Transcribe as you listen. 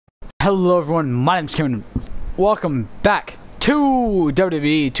Hello everyone, my name's Cameron. Welcome back to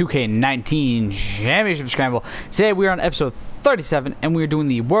WWE 2K19 Championship Scramble. Today we are on episode 37 and we're doing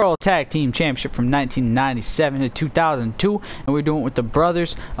the World Tag Team Championship from 1997 to 2002, and we're doing it with the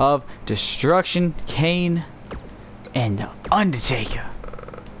Brothers of Destruction, Kane and the Undertaker.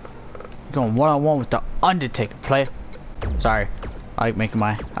 Going one-on-one with the Undertaker, player. Sorry, I like making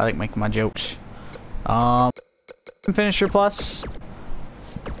my jokes. Finisher plus.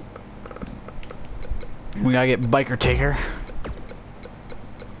 We gotta get Biker Taker.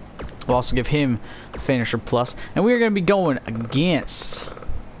 We'll also give him Finisher Plus. And we're gonna be going against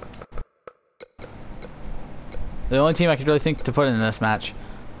the only team I could really think to put in this match,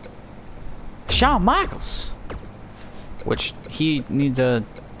 Shawn Michaels. Which he needs a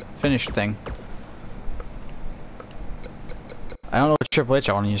finish thing. I don't know what Triple H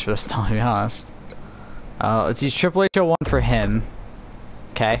I want to use for this, to be honest. Let's use Triple H 01 for him.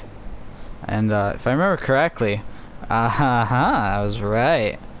 Okay. And if I remember correctly, I was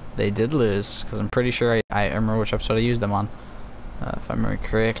right. They did lose, because I'm pretty sure I remember which episode I used them on. If I remember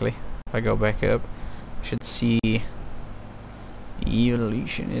correctly. If I go back up, I should see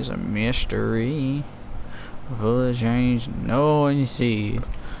Evolution is a mystery. Full of change, no one sees.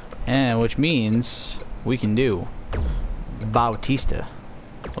 And which means we can do Bautista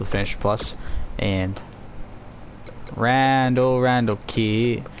with Finisher Plus and Randall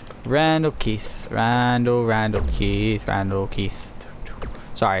Keith. Randall Keith.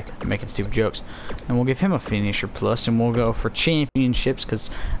 Sorry, I'm making stupid jokes. And we'll give him a Finisher Plus, and we'll go for championships,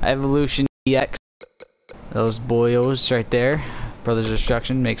 because Evolution DX, those boyos right there, Brothers of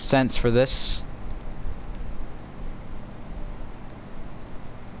Destruction, makes sense for this.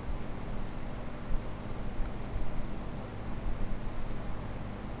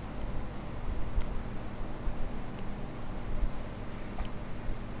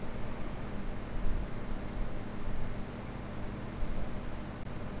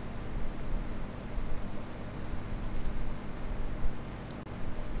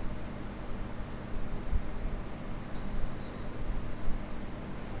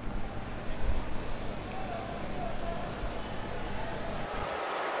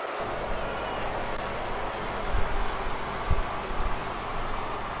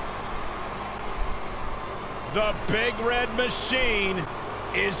 The Big Red Machine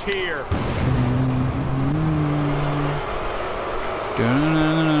is here.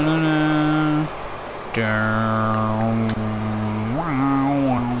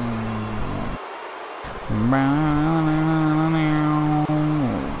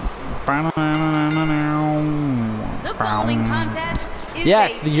 The following contest is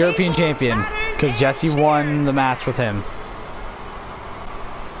yes, the European champion, because Jesse won the match with him.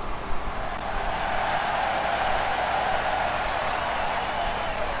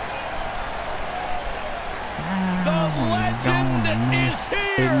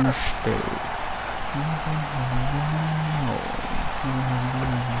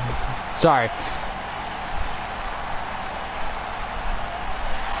 Sorry.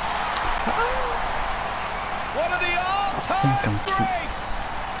 One of the all-time greats.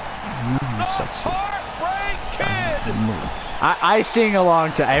 The Heartbreak Kid. I sing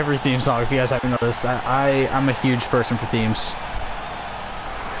along to every theme song, if you guys haven't noticed. I'm a huge person for themes.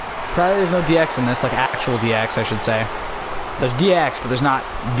 Sorry, there's no DX in this, like actual DX, I should say. There's DX, but there's not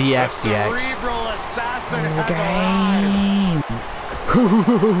DX. Cerebral assassin has arrived.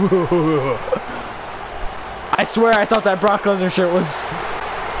 I swear I thought that Brock Lesnar shirt was...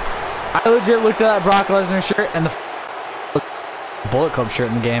 I legit looked at that Brock Lesnar shirt and the Bullet Club shirt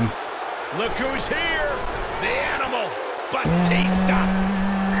in the game. Look who's here! The Animal, Batista!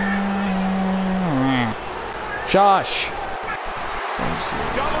 Josh!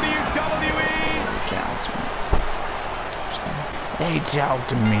 WWE's Hey, talk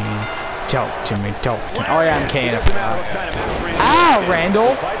to me. Talk to me. Oh yeah, I'm Kane. I forgot. Ow,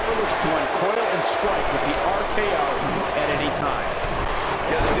 Randall! Viper looks to uncoil and strike with the RKO at any time.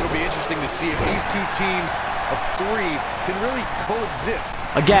 Yeah, I think it'll be interesting to see if these two teams of three can really coexist.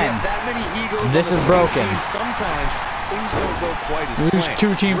 Again, that many egos this is broken. Sometimes things don't go quite as Lose planned.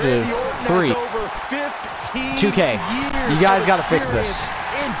 two teams to three. 2K. You guys gotta fix this.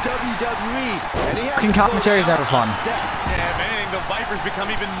 In WWE, and he Fucking commentary is never fun. Yeah, man, the Vipers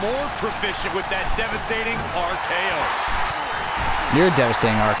become even more proficient with that devastating RKO. You're a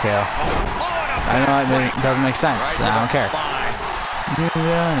devastating RKO. I know it doesn't make sense. I don't care. You're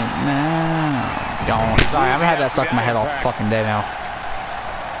running now. Sorry, I'm gonna have that stuck in my head all fucking day now.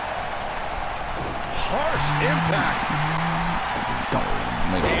 Harsh impact. Don't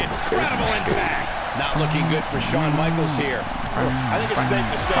make Incredible impact. Not looking good for Shawn Michaels here. I think it's safe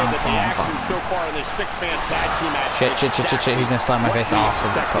to say that the action so far in this six-man tag team match. Shit. He's gonna slam my face off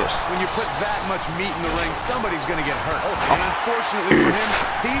of the post. When you put that much meat in the ring, somebody's gonna get hurt. And unfortunately for him,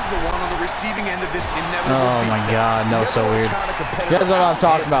 he's the one on the receiving end of this inevitable. Oh my God, that was so weird. You guys know what I'm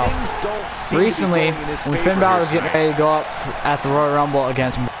talking about. Recently, when Finn Balor was getting ready to go up at the Royal Rumble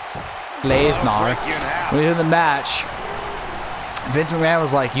against Lesnar, when he was in the match, Vince McMahon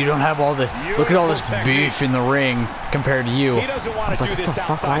was like, "You don't have all the look at all this beef in the ring compared to you." I was like, "What the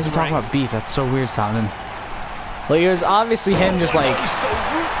fuck? Why is he talking about beef? That's so weird sounding." Like, it was obviously him just like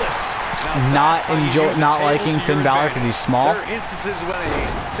not liking Finn Balor because he's small.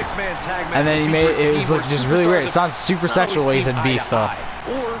 And then he made it was like just really weird. It sounds super sexual when he said beef though.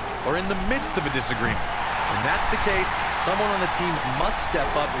 Or in the midst of a disagreement. When that's the case, someone on the team must step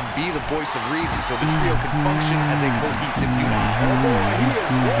up and be the voice of reason so the trio can function as a cohesive unit.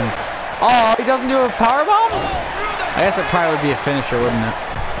 Oh, he doesn't do a powerbomb? I guess it probably would be a finisher, wouldn't it?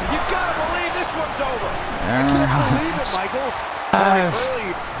 You gotta believe this one's over. I can't believe it, Michael.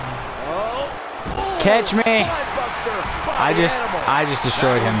 Catch me. I just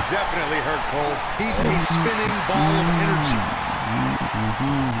destroyed him. Definitely hurt Cole. He's a spinning ball of energy.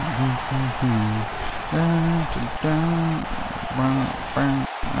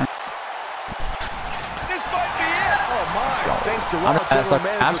 This might be it. Oh my! Thanks to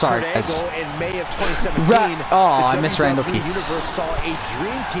I'm sorry, guys. In May of 2017, I miss Randall Keith. Universe saw a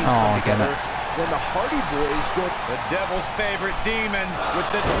dream team come together when the Hardy Boys joined the Devil's favorite demon with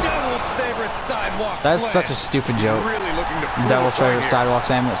the Devil's favorite sidewalk. That's slam. such a stupid joke. Really looking to Devil's favorite sidewalk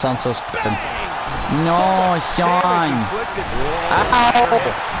slam. That sounds so stupid. No, Sean. Ow.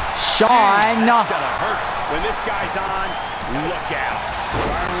 Sean. That's gonna hurt. When this guy's on, look out.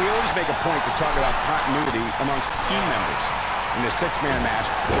 Byron, we always make a point to talk about continuity amongst team members. In the six-man match,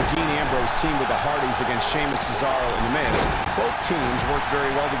 where Dean Ambrose teamed with the Hardys against Sheamus, Cesaro, and The Miz, both teams worked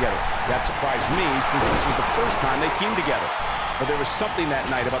very well together. That surprised me since this was the first time they teamed together. But there was something that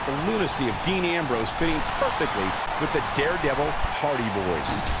night about the lunacy of Dean Ambrose fitting perfectly with the Daredevil Hardy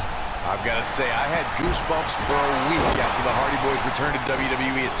Boys. I've got to say, I had goosebumps for a week after the Hardy Boys returned to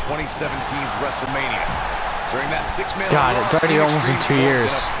WWE at 2017's WrestleMania. During that six-man God, it's already almost been 2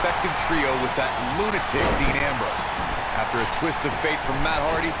 years. An effective trio with that lunatic Dean Ambrose. After a twist of fate from Matt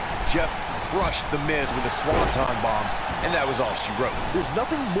Hardy, Jeff crushed The Miz with a swanton bomb, and that was all she wrote. There's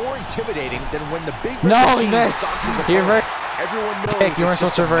nothing more intimidating than when the big no, he missed. He reversed. Everyone knows you weren't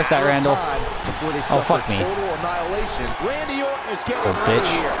supposed to reverse that, Randall. Oh, fuck me. Total annihilation. Randy Orton is getting oh, bitch.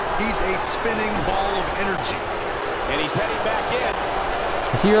 Here. He's a spinning ball of energy, and he's heading back in.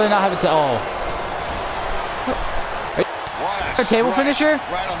 Does he really not have it to? Oh. A table finisher?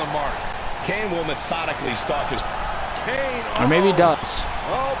 Right on the mark. Kane will methodically stalk his. Kane. Or maybe he does.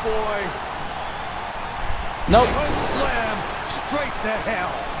 Oh boy. Nope. Slam straight to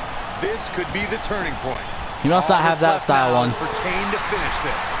hell. This could be the turning point. You must not have that style one. For Kane to finish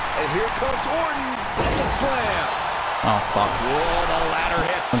this. And here comes Orton with the slam. Oh fuck. Whoa, the ladder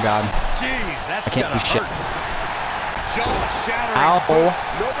hits. Oh god. Jeez, that's I can't do shit. Jaw-shattering. Ow.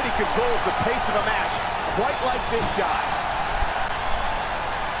 Nobody controls the pace of a match quite like this guy.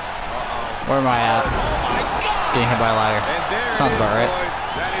 Where am I at? Oh my God. Getting hit by a ladder. Sounds about right. Boys.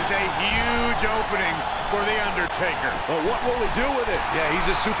 That is a huge opening for The Undertaker. But what will he do with it? Yeah, he's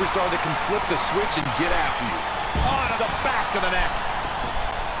a superstar that can flip the switch and get after you. On to the back of the neck.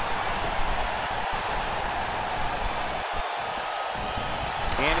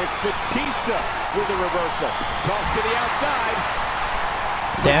 And it's Batista with the reversal. Toss to the outside.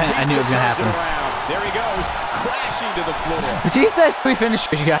 Damn it, I knew it was going to happen. There he goes, crashing to the floor. Batista has 3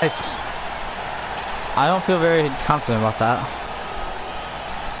 finishers, you guys. I don't feel very confident about that.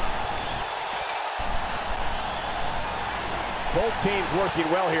 Both teams working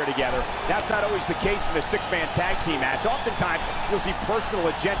well here together. That's not always the case in a six-man tag team match. Oftentimes, you'll see personal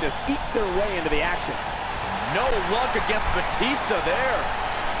agendas eat their way into the action. No luck against Batista there.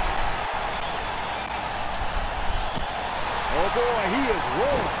 Oh boy, he is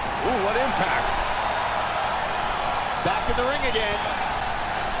rolling. Ooh, what impact. Back in the ring again.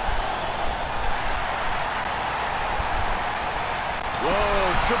 Whoa,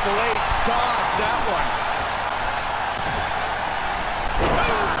 Triple H dodged that one.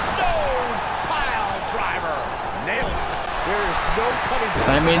 Tombstone pile driver. Nailed it. There is no coming back.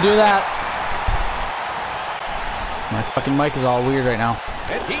 I didn't mean to do that. My fucking mic is all weird right now.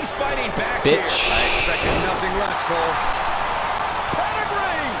 And he's fighting back Bitch. here. I expected nothing less, Cole.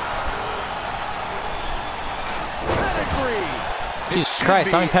 Pedigree. Jesus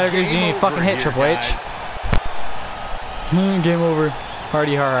Christ, how many pedigrees do you need to fucking hit, Triple H? Game over.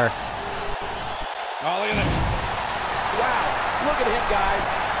 Hardy har.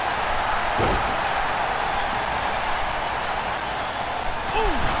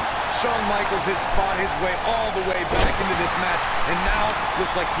 Michaels has fought his way all the way back into this match, and now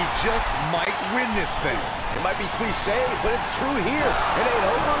looks like he just might win this thing. It might be cliche, but it's true here. It ain't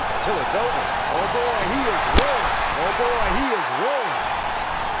over till it's over. Oh boy, he is rolling. Oh boy, he is rolling.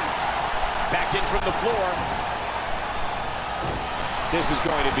 Back in from the floor. This is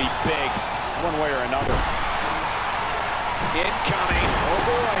going to be big, one way or another. Incoming. Oh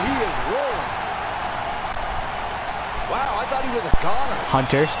boy, he is rolling. Wow, I thought he was a goner.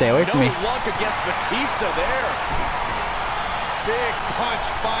 Hunter, stay away from me. No luck against Batista there. Big punch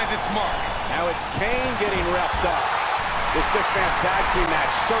finds its mark. Now it's Kane getting repped up. This six-man tag team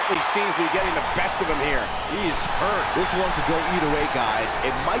match certainly seems to be getting the best of him here. He is hurt. This one could go either way, guys.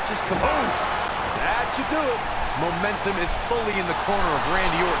 It might just come out. That should do it. Momentum is fully in the corner of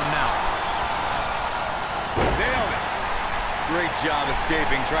Randy Orton now. Nailed it. Great job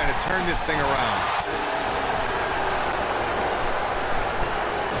escaping, trying to turn this thing around.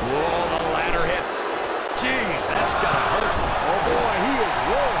 Whoa, the ladder hits. Jeez, that's gotta hurt. Oh boy, he is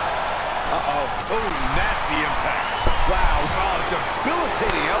rolling. Uh-oh. Oh, nasty impact. Wow. Oh,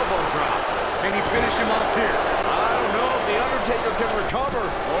 debilitating elbow drop. Can he finish him off here? I don't know if The Undertaker can recover.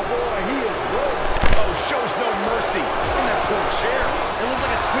 Oh boy, he is rolling. Oh, shows no mercy. In that poor chair. It looks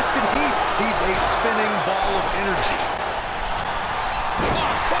like a twisted heap. He's a spinning ball of energy. Oh,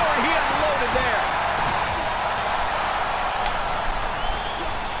 Corey, he unloaded there.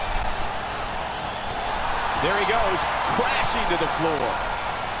 There he goes, crashing to the floor.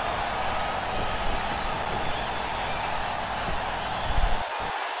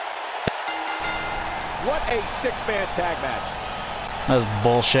 What a six-man tag match. That was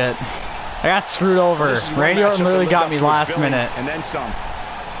bullshit. I got screwed over. Randy Orton literally got me last minute. And then some.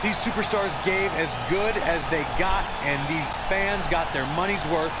 These superstars gave as good as they got, and these fans got their money's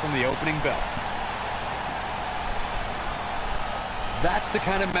worth from the opening bell. That's the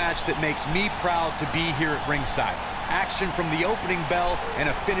kind of match that makes me proud to be here at ringside. Action from the opening bell and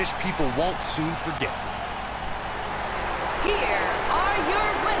a finish people won't soon forget. Here are your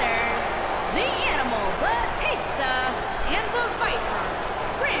winners, the Animal, Batista, and the Viper,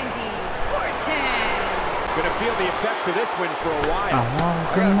 Randy Orton. Gonna feel the effects of this win for a while. I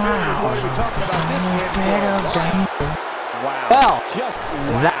got a feeling we're going to be talking about this win for a while. Wow. Well, just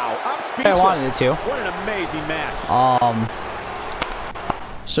that- wow. I'm speechless. I wanted it to. What an amazing match.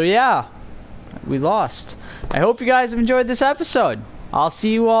 So yeah, we lost. I hope you guys have enjoyed this episode. I'll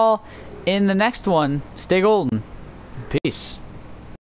see you all in the next one. Stay golden. Peace.